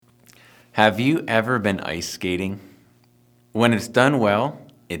Have you ever been ice skating? When it's done well,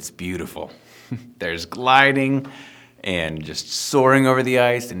 it's beautiful. There's gliding and just soaring over the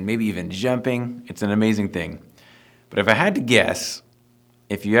ice and maybe even jumping. It's an amazing thing. But if I had to guess,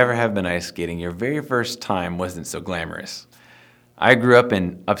 if you ever have been ice skating, your very first time wasn't so glamorous. I grew up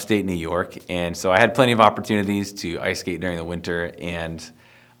in upstate New York, and so I had plenty of opportunities to ice skate during the winter, and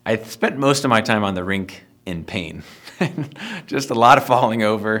I spent most of my time on the rink in pain. Just a lot of falling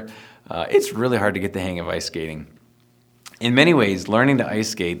over. It's really hard to get the hang of ice skating. In many ways, learning to ice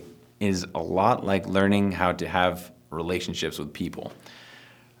skate is a lot like learning how to have relationships with people.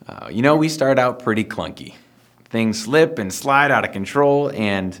 We start out pretty clunky. Things slip and slide out of control,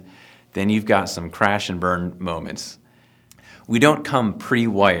 and then you've got some crash and burn moments. We don't come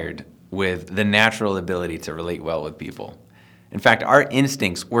pre-wired with the natural ability to relate well with people. In fact, our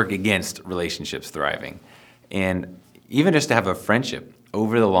instincts work against relationships thriving. And even just to have a friendship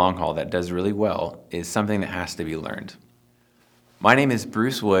over the long haul that does really well is something that has to be learned. My name is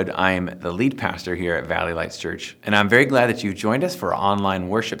Bruce Wood. I'm the lead pastor here at Valley Lights Church, and I'm very glad that you've joined us for our online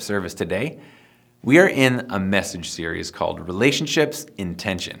worship service today. We are in a message series called Relationships in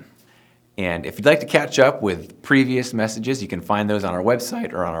Tension. And if you'd like to catch up with previous messages, you can find those on our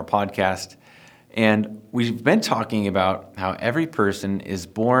website or on our podcast. And we've been talking about how every person is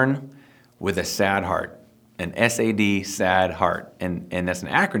born with a sad heart, an SAD, sad heart. And that's an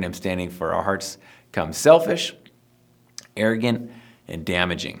acronym standing for our hearts come selfish, arrogant, and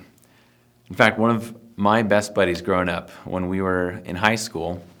damaging. In fact, one of my best buddies growing up, when we were in high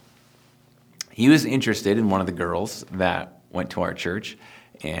school, he was interested in one of the girls that went to our church.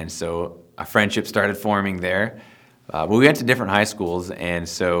 And so a friendship started forming there. But we went to different high schools, and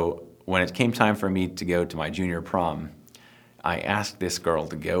so when it came time for me to go to my junior prom, I asked this girl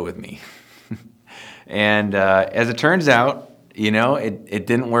to go with me. And as it turns out, it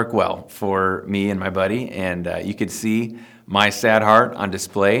didn't work well for me and my buddy, and you could see my sad heart on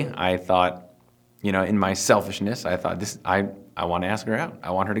display. I thought, in my selfishness, I thought, I want to ask her out.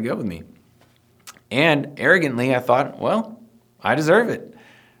 I want her to go with me. And arrogantly, I thought, well, I deserve it.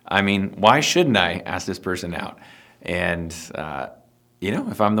 I mean, why shouldn't I ask this person out? And,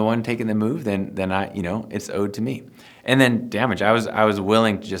 if I'm the one taking the move, then I, it's owed to me. And then damage. I was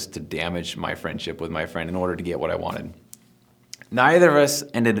willing just to damage my friendship with my friend in order to get what I wanted. Neither of us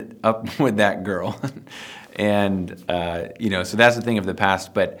ended up with that girl. And, so that's the thing of the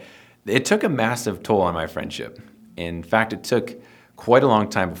past. But it took a massive toll on my friendship. In fact, it took quite a long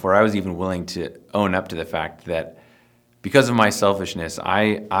time before I was even willing to own up to the fact that because of my selfishness,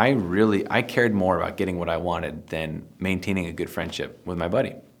 I cared more about getting what I wanted than maintaining a good friendship with my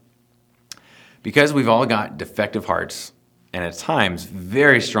buddy. Because we've all got defective hearts and at times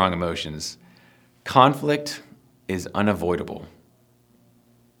very strong emotions, conflict is unavoidable.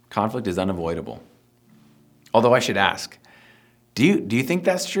 Conflict is unavoidable. Although I should ask, do you think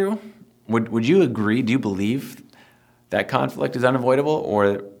that's true? Would you agree? Do you believe that conflict is unavoidable,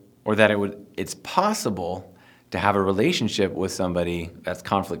 or that it's possible to have a relationship with somebody that's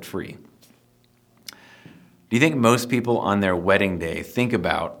conflict-free? Do you think most people on their wedding day think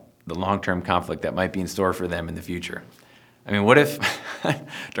about the long-term conflict that might be in store for them in the future? I mean, what if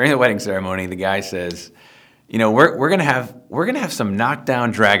during the wedding ceremony the guy says, we're gonna have some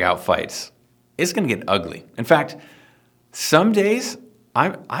knockdown, drag-out fights. It's gonna get ugly. In fact, some days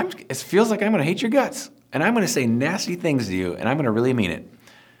it feels like I'm gonna hate your guts, and I'm gonna say nasty things to you, and I'm gonna really mean it.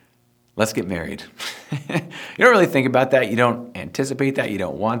 Let's get married. You don't really think about that. You don't anticipate that. You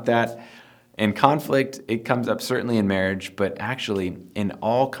don't want that. And conflict, it comes up certainly in marriage, but actually in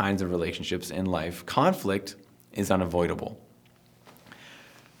all kinds of relationships in life, conflict is unavoidable.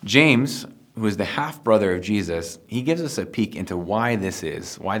 James, who is the half-brother of Jesus, he gives us a peek into why this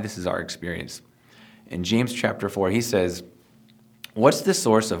is our experience. In James chapter 4, he says, "What's the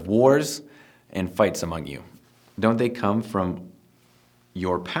source of wars and fights among you? Don't they come from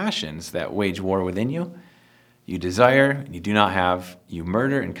your passions that wage war within you? You desire and you do not have. You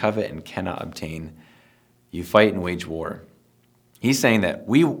murder and covet and cannot obtain. You fight and wage war." He's saying that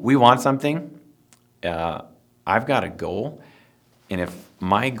we want something. I've got a goal. And if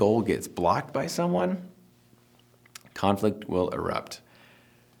my goal gets blocked by someone, conflict will erupt.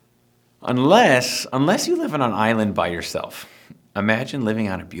 Unless you live on an island by yourself. Imagine living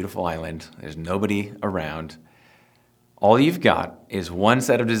on a beautiful island. There's nobody around. All you've got is one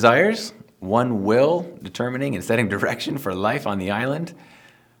set of desires, one will determining and setting direction for life on the island.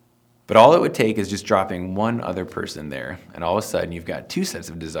 But all it would take is just dropping one other person there, and all of a sudden you've got two sets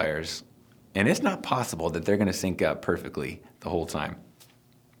of desires, and it's not possible that they're going to sync up perfectly the whole time.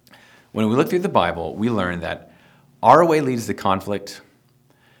 When we look through the Bible, we learn that our way leads to conflict,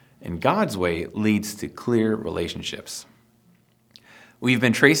 And God's way leads to clear relationships. We've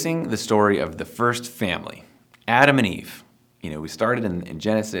been tracing the story of the first family, Adam and Eve. We started in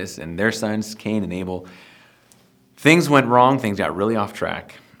Genesis and their sons, Cain and Abel. Things went wrong. Things got really off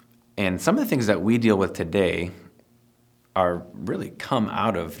track. And some of the things that we deal with today are really come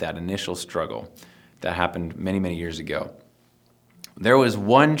out of that initial struggle that happened many, many years ago. There was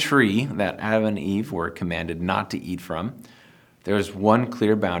one tree that Adam and Eve were commanded not to eat from. There was one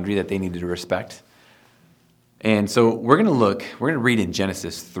clear boundary that they needed to respect. And so we're going to read in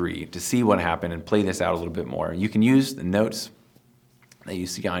Genesis 3 to see what happened and play this out a little bit more. You can use the notes that you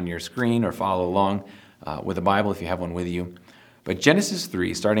see on your screen or follow along with a Bible if you have one with you. But Genesis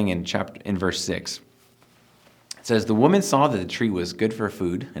 3, starting in verse 6, it says, "The woman saw that the tree was good for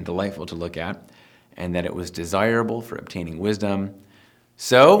food and delightful to look at, and that it was desirable for obtaining wisdom.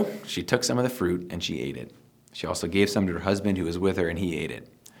 So she took some of the fruit and she ate it. She also gave some to her husband who was with her, and he ate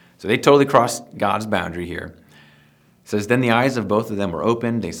it." So they totally crossed God's boundary here. It says, "Then the eyes of both of them were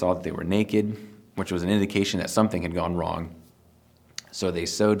opened. They saw that they were naked," which was an indication that something had gone wrong. "So they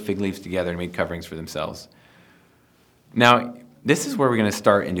sewed fig leaves together and made coverings for themselves." Now, this is where we're going to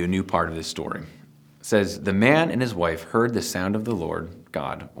start into a new part of this story. It says, "The man and his wife heard the sound of the Lord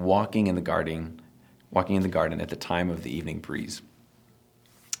God walking in the garden at the time of the evening breeze.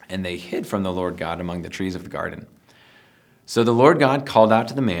 And they hid from the Lord God among the trees of the garden. So the Lord God called out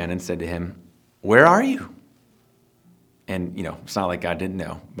to the man and said to him, 'Where are you?'" And, it's not like God didn't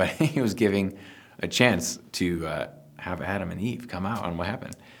know, but he was giving a chance to have Adam and Eve come out on what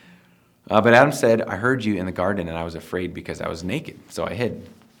happened. But Adam said, "I heard you in the garden, and I was afraid because I was naked, so I hid."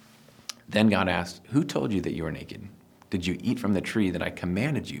 Then God asked, "Who told you that you were naked? Did you eat from the tree that I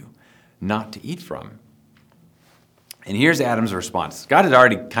commanded you not to eat from?" And here's Adam's response. God had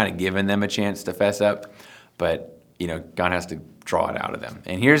already kind of given them a chance to fess up, but God has to draw it out of them.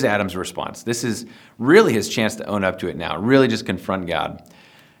 And here's Adam's response. This is really his chance to own up to it now, really just confront God.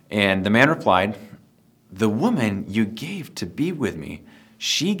 And the man replied, "The woman you gave to be with me,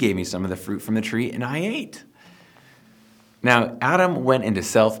 she gave me some of the fruit from the tree, and I ate." Now, Adam went into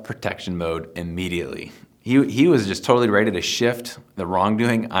self-protection mode immediately. He was just totally ready to shift the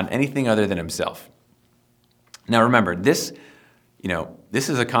wrongdoing on anything other than himself. Now remember, this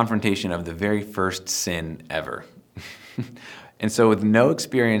is a confrontation of the very first sin ever. And so with no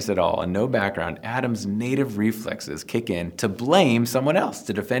experience at all and no background, Adam's native reflexes kick in to blame someone else,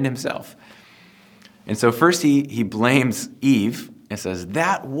 to defend himself. And so first he blames Eve and says,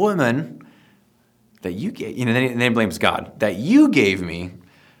 "That woman that you gave," then he blames God, "that you gave me,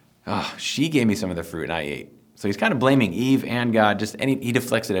 she gave me some of the fruit and I ate." So he's kind of blaming Eve and God, he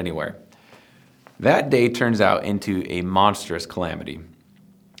deflects it anywhere. That day turns out into a monstrous calamity.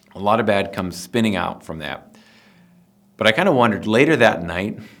 A lot of bad comes spinning out from that. But I kind of wondered later that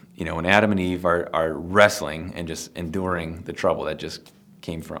night, when Adam and Eve are wrestling and just enduring the trouble that just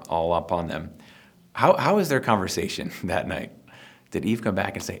came from all upon them, how was their conversation that night? Did Eve come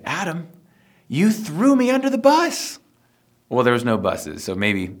back and say, "Adam, you threw me under the bus"? Well, there was no buses, so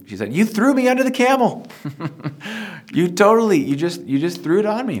maybe she said, "You threw me under the camel." You just threw it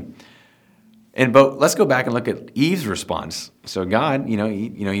on me. But let's go back and look at Eve's response. So God, he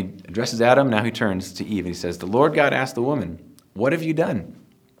addresses Adam. Now he turns to Eve and he says, "The Lord God asked the woman, 'What have you done?'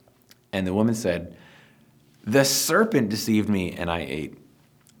 And the woman said, 'The serpent deceived me and I ate.'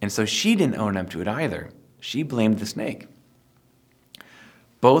 And so she didn't own up to it either. She blamed the snake."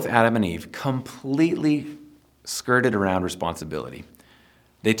 Both Adam and Eve completely skirted around responsibility.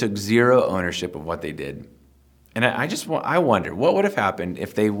 They took zero ownership of what they did. And I wonder, what would have happened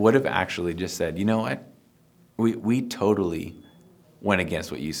if they would have actually just said, "You know what? We totally went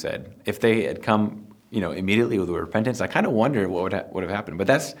against what you said." If they had come, immediately with repentance, I kind of wonder what would have happened. But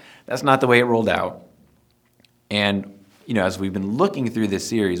that's not the way it rolled out. And, as we've been looking through this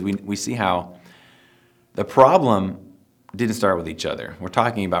series, we see how the problem didn't start with each other. We're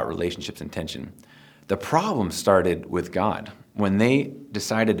talking about relationships and tension. The problem started with God. When they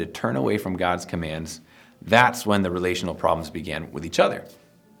decided to turn away from God's commands, that's when the relational problems began with each other.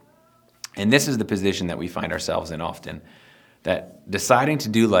 And this is the position that we find ourselves in often, that deciding to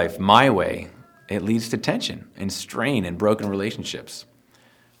do life my way, it leads to tension and strain and broken relationships.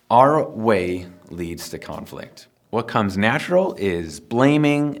 Our way leads to conflict. What comes natural is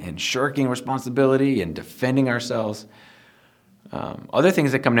blaming and shirking responsibility and defending ourselves. Other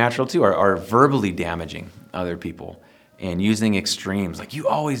things that come natural too are verbally damaging other people and using extremes like, "You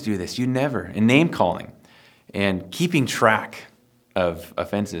always do this, you never," and name calling. And keeping track of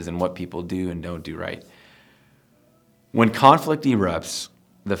offenses and what people do and don't do right. When conflict erupts,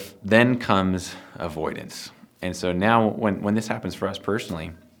 then comes avoidance. And so now when this happens for us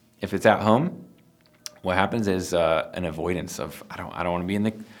personally, If it's at home, what happens is an avoidance of I don't want to be in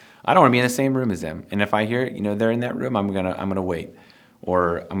the same room as them. And if I hear they're in that room, I'm gonna wait,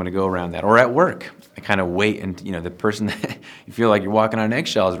 or I'm gonna go around that. Or at work, I kind of wait, and the person that you feel like you're walking on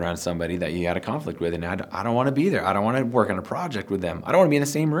eggshells around somebody that you had a conflict with, and I don't want to be there. I don't want to work on a project with them. I don't want to be in the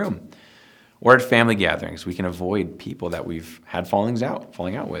same room. Or at family gatherings, we can avoid people that we've had falling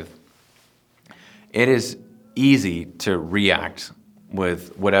out with. It is easy to react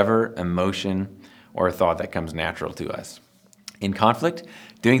with whatever emotion or thought that comes natural to us. In conflict,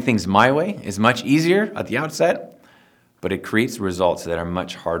 doing things my way is much easier at the outset, but it creates results that are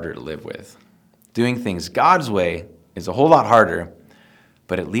much harder to live with. Doing things God's way is a whole lot harder,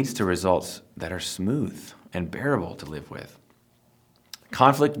 but it leads to results that are smooth and bearable to live with.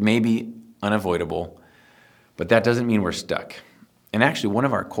 Conflict may be unavoidable, but that doesn't mean we're stuck. And actually, one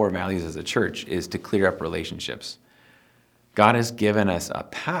of our core values as a church is to clear up relationships. God has given us a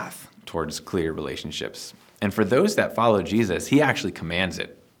path towards clear relationships. And for those that follow Jesus, he actually commands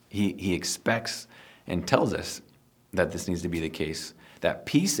it. He expects and tells us that this needs to be the case, that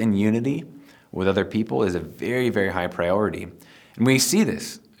peace and unity with other people is a very, very high priority. And we see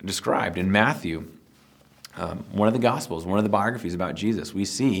this described in Matthew, one of the Gospels, one of the biographies about Jesus. We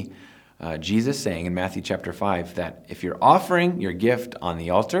see Jesus saying in Matthew chapter 5 that if you're offering your gift on the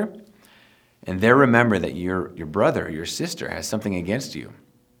altar, and there remember that your brother or your sister has something against you,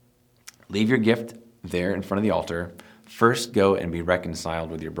 leave your gift there in front of the altar. First go and be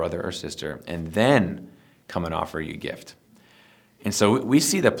reconciled with your brother or sister, and then come and offer your gift. And so we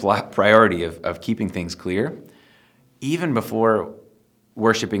see the priority of keeping things clear even before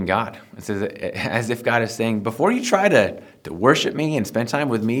worshiping God. It's as if God is saying, before you try to worship me and spend time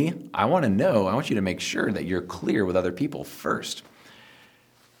with me, I want you to make sure that you're clear with other people first.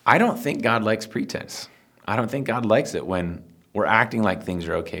 I don't think God likes pretense. I don't think God likes it when we're acting like things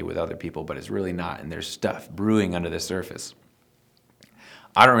are okay with other people, but it's really not, and there's stuff brewing under the surface.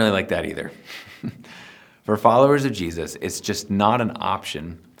 I don't really like that either. For followers of Jesus, it's just not an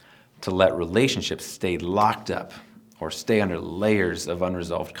option to let relationships stay locked up or stay under layers of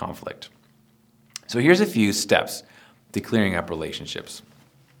unresolved conflict. So here's a few steps to clearing up relationships.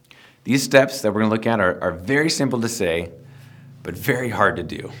 These steps that we're going to look at are very simple to say, but very hard to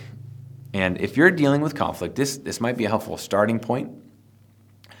do. And if you're dealing with conflict, this might be a helpful starting point.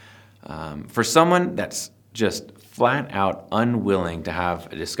 For someone that's just flat out unwilling to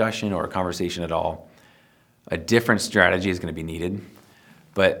have a discussion or a conversation at all, a different strategy is going to be needed.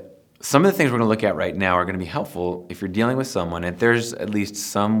 But some of the things we're going to look at right now are going to be helpful if you're dealing with someone and there's at least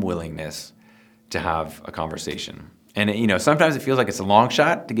some willingness to have a conversation. And sometimes it feels like it's a long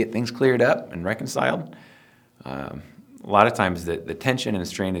shot to get things cleared up and reconciled. A lot of times the tension and the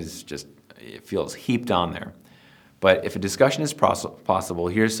strain it feels heaped on there. But if a discussion is possible,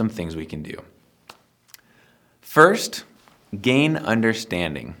 here's some things we can do. First, gain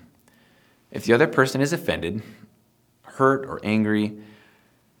understanding. If the other person is offended, hurt, or angry,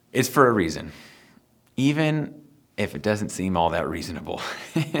 it's for a reason, even if it doesn't seem all that reasonable.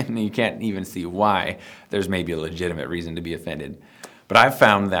 And you can't even see why there's maybe a legitimate reason to be offended. But I've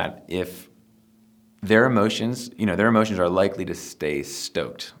found that if their emotions are likely to stay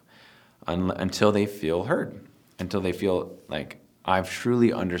stoked until they feel heard, until they feel like I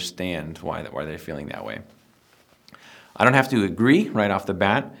truly understand why they're feeling that way. I don't have to agree right off the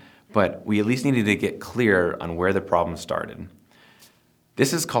bat, but we at least needed to get clear on where the problem started.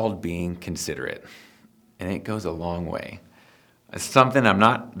 This is called being considerate, and it goes a long way. It's something I'm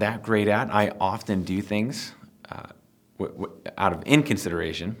not that great at. I often do things out of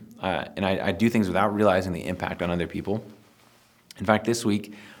inconsideration, and I do things without realizing the impact on other people. In fact, this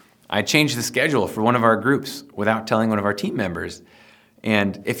week, I changed the schedule for one of our groups without telling one of our team members.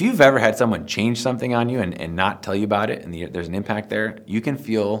 And if you've ever had someone change something on you and not tell you about it, and there's an impact there, you can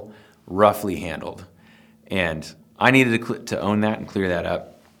feel roughly handled. And I needed to own that and clear that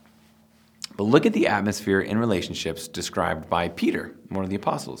up. But look at the atmosphere in relationships described by Peter, one of the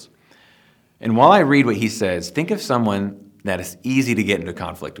apostles. And while I read what he says, think of someone that is easy to get into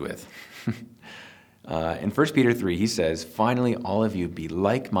conflict with. In 1 Peter 3, he says, "Finally, all of you be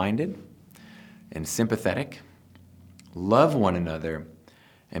like-minded and sympathetic, love one another,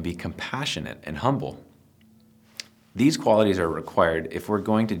 and be compassionate and humble." These qualities are required if we're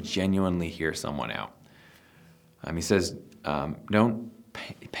going to genuinely hear someone out. He says, don't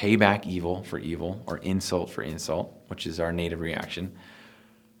pay back evil for evil or insult for insult, which is our native reaction.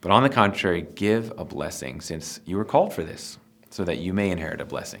 But on the contrary, give a blessing, since you were called for this, so that you may inherit a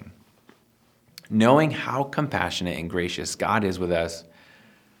blessing. Knowing how compassionate and gracious God is with us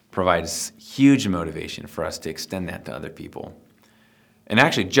provides huge motivation for us to extend that to other people. And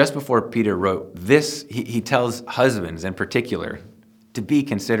actually, just before Peter wrote this, he tells husbands in particular to be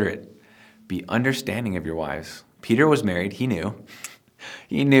considerate, be understanding of your wives. Peter was married. He knew.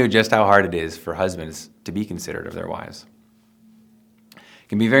 He knew just how hard it is for husbands to be considerate of their wives. It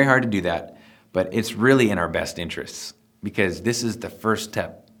can be very hard to do that, but it's really in our best interests because this is the first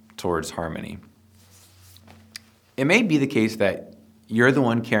step towards harmony. It may be the case that you're the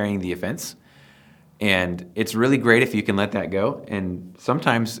one carrying the offense, and it's really great if you can let that go, and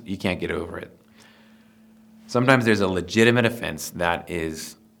sometimes you can't get over it. Sometimes there's a legitimate offense that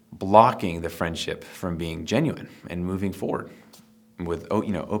is blocking the friendship from being genuine and moving forward with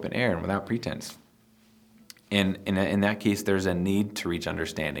open air and without pretense. And in that case, there's a need to reach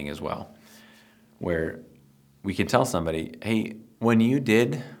understanding as well, where we can tell somebody, hey, when you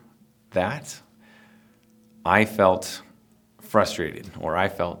did that, I felt frustrated or I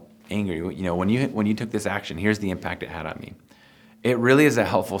felt angry. When you took this action, here's the impact it had on me. It really is a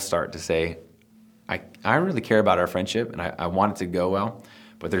helpful start to say, I really care about our friendship and I want it to go well,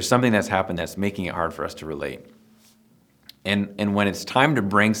 but there's something that's happened that's making it hard for us to relate. And when it's time to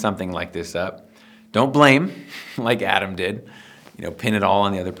bring something like this up, don't blame like Adam did, pin it all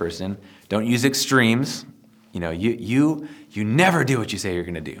on the other person. Don't use extremes. You never do what you say you're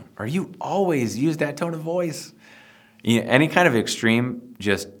going to do, or you always use that tone of voice. Any kind of extreme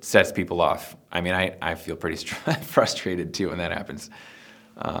just sets people off. I mean, I feel pretty frustrated too when that happens.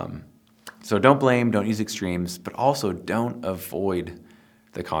 So don't blame, don't use extremes, but also don't avoid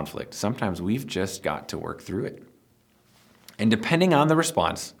the conflict. Sometimes we've just got to work through it. And depending on the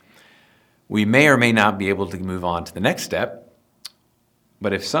response, we may or may not be able to move on to the next step.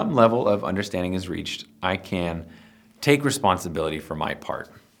 But if some level of understanding is reached, I can take responsibility for my part.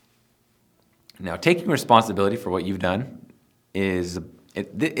 Now, taking responsibility for what you've done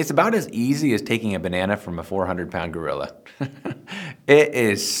it's about as easy as taking a banana from a 400-pound gorilla. It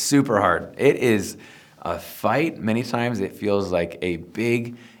is super hard. It is a fight. Many times it feels like a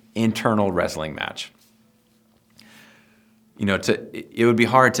big internal wrestling match. It would be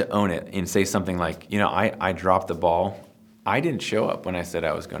hard to own it and say something like, I dropped the ball. I didn't show up when I said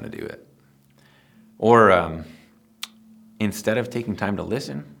I was going to do it. Or instead of taking time to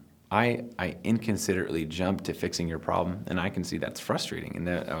listen, I inconsiderately jumped to fixing your problem, and I can see that's frustrating and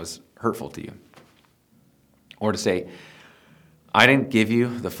that was hurtful to you. Or to say, I didn't give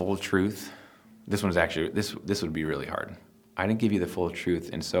you the full truth. This would be really hard. I didn't give you the full truth,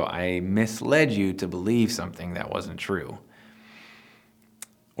 and so I misled you to believe something that wasn't true.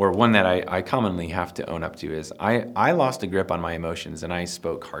 Or one that I commonly have to own up to is, I lost a grip on my emotions and I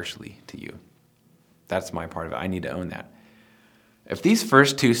spoke harshly to you. That's my part of it. I need to own that. If these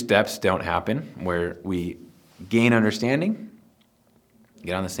first two steps don't happen, where we gain understanding,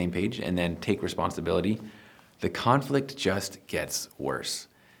 get on the same page, and then take responsibility, the conflict just gets worse.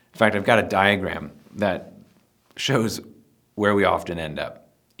 In fact, I've got a diagram that shows where we often end up.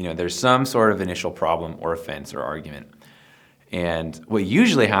 There's some sort of initial problem or offense or argument. And what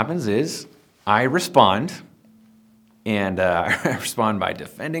usually happens is I respond, and I respond by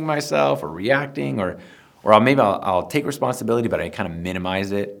defending myself or reacting, or I'll take responsibility, but I kind of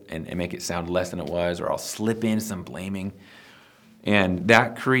minimize it and make it sound less than it was, or I'll slip in some blaming. And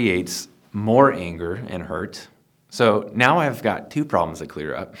that creates more anger and hurt. So now I've got two problems to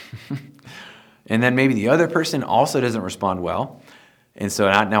clear up. And then maybe the other person also doesn't respond well. And so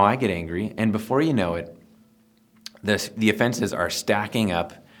now I get angry. And before you know it, the offenses are stacking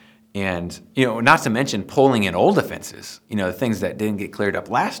up, and not to mention pulling in old offenses, the things that didn't get cleared up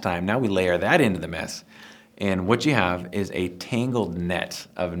last time. Now we layer that into the mess, and what you have is a tangled net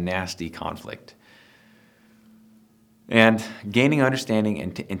of nasty conflict. And gaining understanding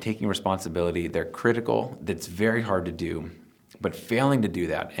and taking responsibility, they're critical. That's very hard to do, but failing to do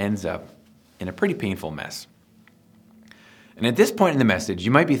that ends up in a pretty painful mess. And at this point in the message, you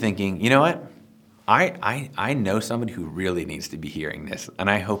might be thinking, you know what? I know somebody who really needs to be hearing this, and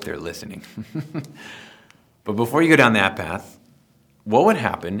I hope they're listening. But before you go down that path, what would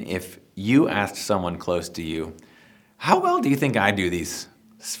happen if you asked someone close to you, how well do you think I do these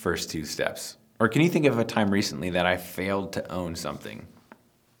first two steps? Or can you think of a time recently that I failed to own something?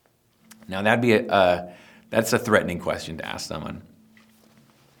 Now that's a threatening question to ask someone.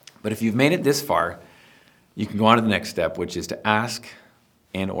 But if you've made it this far, you can go on to the next step, which is to ask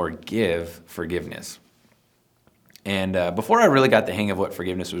and or give forgiveness. And before I really got the hang of what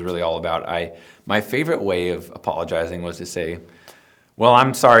forgiveness was really all about, my favorite way of apologizing was to say, well,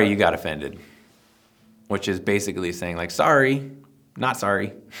 I'm sorry you got offended, which is basically saying like, sorry, not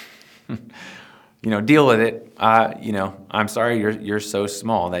sorry. Deal with it. I'm sorry you're so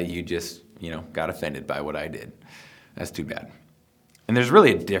small that you just, got offended by what I did. That's too bad. And there's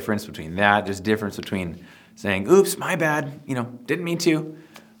really a difference between that. There's a difference between saying, oops, my bad, didn't mean to,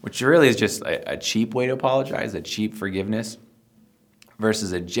 which really is just a cheap way to apologize, a cheap forgiveness,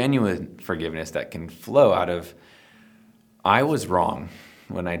 versus a genuine forgiveness that can flow out of, I was wrong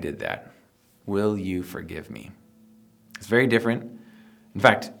when I did that. Will you forgive me? It's very different. In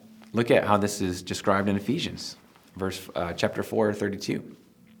fact, look at how this is described in Ephesians, chapter 4, 32,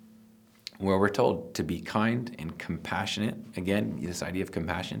 where we're told to be kind and compassionate. Again, this idea of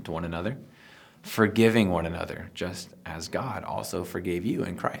compassion to one another, forgiving one another, just as God also forgave you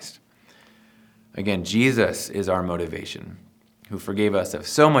in Christ. Again, Jesus is our motivation, who forgave us of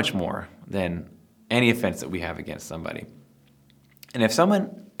so much more than any offense that we have against somebody. And if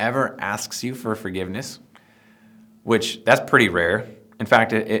someone ever asks you for forgiveness, which that's pretty rare. In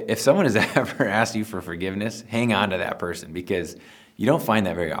fact, if someone has ever asked you for forgiveness, hang on to that person, because you don't find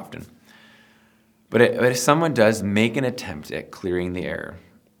that very often. But if someone does make an attempt at clearing the air,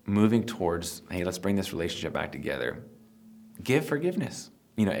 moving towards, hey, let's bring this relationship back together, give forgiveness.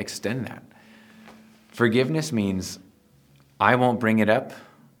 Extend that. Forgiveness means I won't bring it up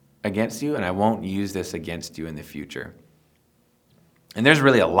against you, and I won't use this against you in the future. And there's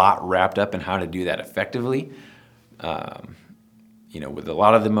really a lot wrapped up in how to do that effectively. With a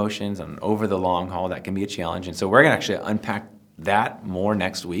lot of the emotions and over the long haul, that can be a challenge. And so we're going to actually unpack that more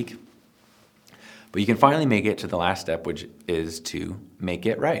next week. But you can finally make it to the last step, which is to make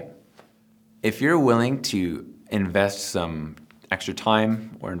it right. If you're willing to invest some extra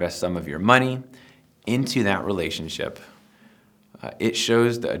time or invest some of your money into that relationship, it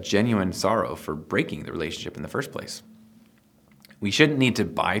shows a genuine sorrow for breaking the relationship in the first place. We shouldn't need to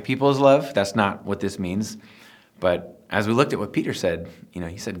buy people's love. That's not what this means. But as we looked at what Peter said,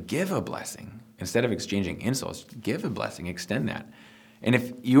 he said, give a blessing. Instead of exchanging insults, give a blessing, extend that. And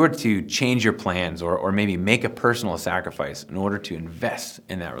if you were to change your plans or maybe make a personal sacrifice in order to invest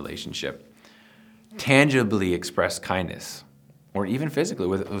in that relationship, tangibly express kindness, or even physically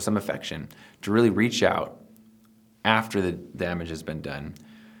with some affection, to really reach out after the damage has been done,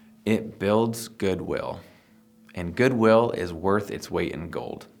 it builds goodwill. And goodwill is worth its weight in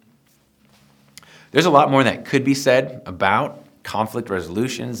gold. There's a lot more that could be said about conflict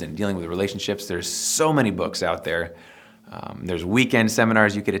resolutions and dealing with relationships. There's so many books out there. There's weekend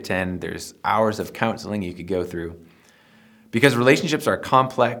seminars you could attend. There's hours of counseling you could go through. Because relationships are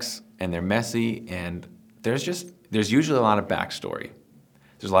complex and they're messy, and there's usually a lot of backstory.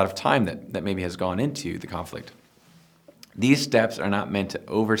 There's a lot of time that maybe has gone into the conflict. These steps are not meant to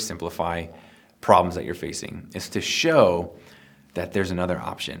oversimplify problems that you're facing. It's to show that there's another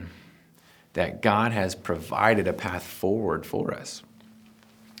option, that God has provided a path forward for us.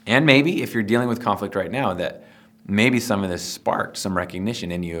 And maybe if you're dealing with conflict right now, that maybe some of this sparked some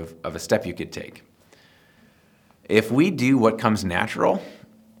recognition in you of a step you could take. If we do what comes natural,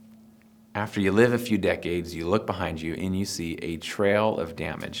 after you live a few decades, you look behind you and you see a trail of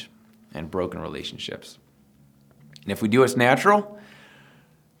damage and broken relationships. And if we do what's natural,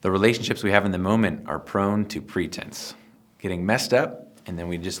 the relationships we have in the moment are prone to pretense, getting messed up, and then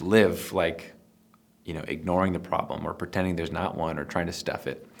we just live like, ignoring the problem or pretending there's not one or trying to stuff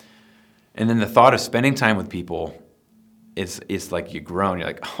it. And then the thought of spending time with people, it's like you groan. You're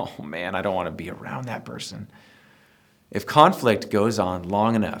like, oh man, I don't want to be around that person. If conflict goes on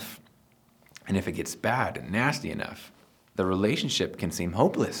long enough, and if it gets bad and nasty enough, the relationship can seem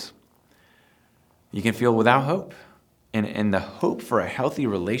hopeless. You can feel without hope. And the hope for a healthy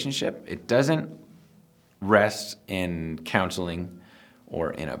relationship, it doesn't rest in counseling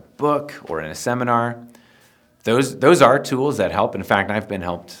or in a book or in a seminar. Those are tools that help. In fact, I've been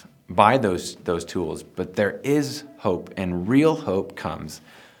helped by those tools. But there is hope, and real hope comes.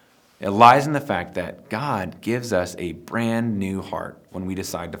 It lies in the fact that God gives us a brand new heart when we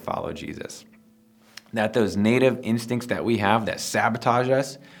decide to follow Jesus. That those native instincts that we have that sabotage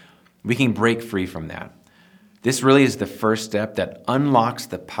us, we can break free from that. This really is the first step that unlocks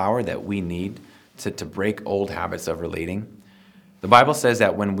the power that we need to break old habits of relating. The Bible says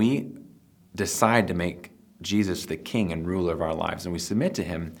that when we decide to make Jesus the King and ruler of our lives and we submit to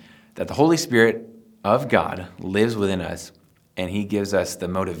him, that the Holy Spirit of God lives within us, and he gives us the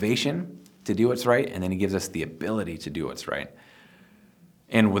motivation to do what's right, and then he gives us the ability to do what's right.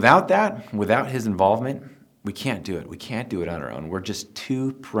 And without that, without his involvement, we can't do it. We can't do it on our own. We're just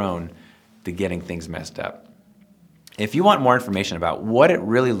too prone to getting things messed up. If you want more information about what it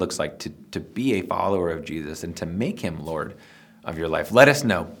really looks like to be a follower of Jesus and to make him Lord of your life, let us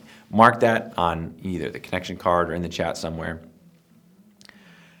know. Mark that on either the connection card or in the chat somewhere.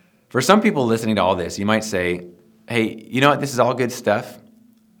 For some people listening to all this, you might say, hey, you know what, this is all good stuff,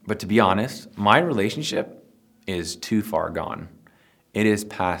 but to be honest, my relationship is too far gone. It is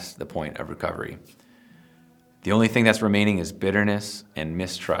past the point of recovery. The only thing that's remaining is bitterness and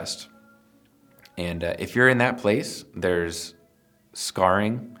mistrust. And if you're in that place, there's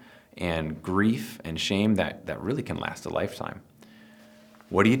scarring and grief and shame that really can last a lifetime.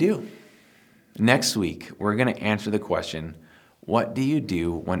 What do you do? Next week, we're going to answer the question, what do you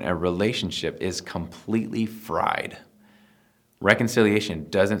do when a relationship is completely fried? Reconciliation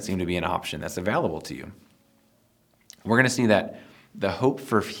doesn't seem to be an option that's available to you. We're going to see that the hope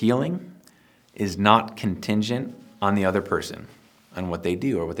for healing is not contingent on the other person, on what they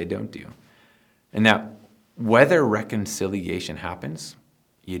do or what they don't do. And that whether reconciliation happens,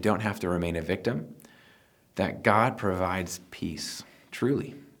 you don't have to remain a victim, that God provides peace,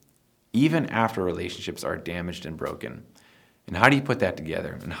 truly, even after relationships are damaged and broken. And how do you put that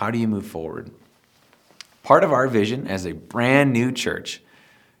together? And how do you move forward? Part of our vision as a brand new church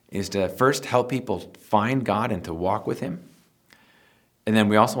is to first help people find God and to walk with Him. And then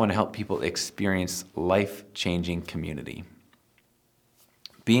we also want to help people experience life-changing community.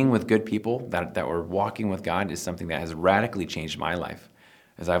 Being with good people that are walking with God is something that has radically changed my life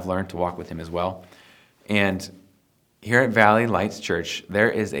as I've learned to walk with Him as well. And here at Valley Lights Church, there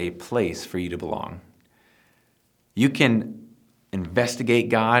is a place for you to belong. You can investigate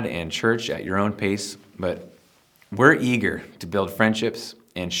God and church at your own pace, but we're eager to build friendships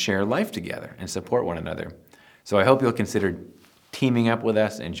and share life together and support one another. So I hope you'll consider teaming up with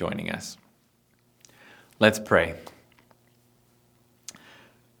us and joining us. Let's pray.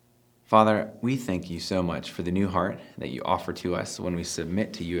 Father, we thank you so much for the new heart that you offer to us when we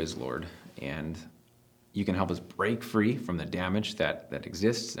submit to you as Lord. And you can help us break free from the damage that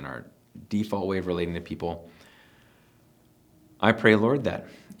exists in our default way of relating to people. I pray, Lord, that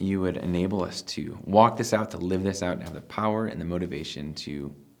you would enable us to walk this out, to live this out, and have the power and the motivation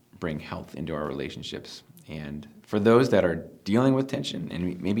to bring health into our relationships. And for those that are dealing with tension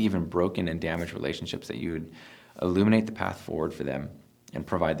and maybe even broken and damaged relationships, that you would illuminate the path forward for them and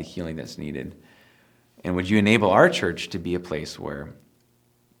provide the healing that's needed. And would you enable our church to be a place where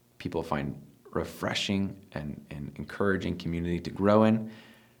people find refreshing and encouraging community to grow in.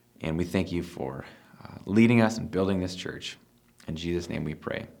 And we thank you for leading us and building this church. In Jesus' name we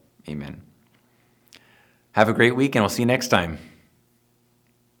pray. Amen. Have a great week, and we'll see you next time.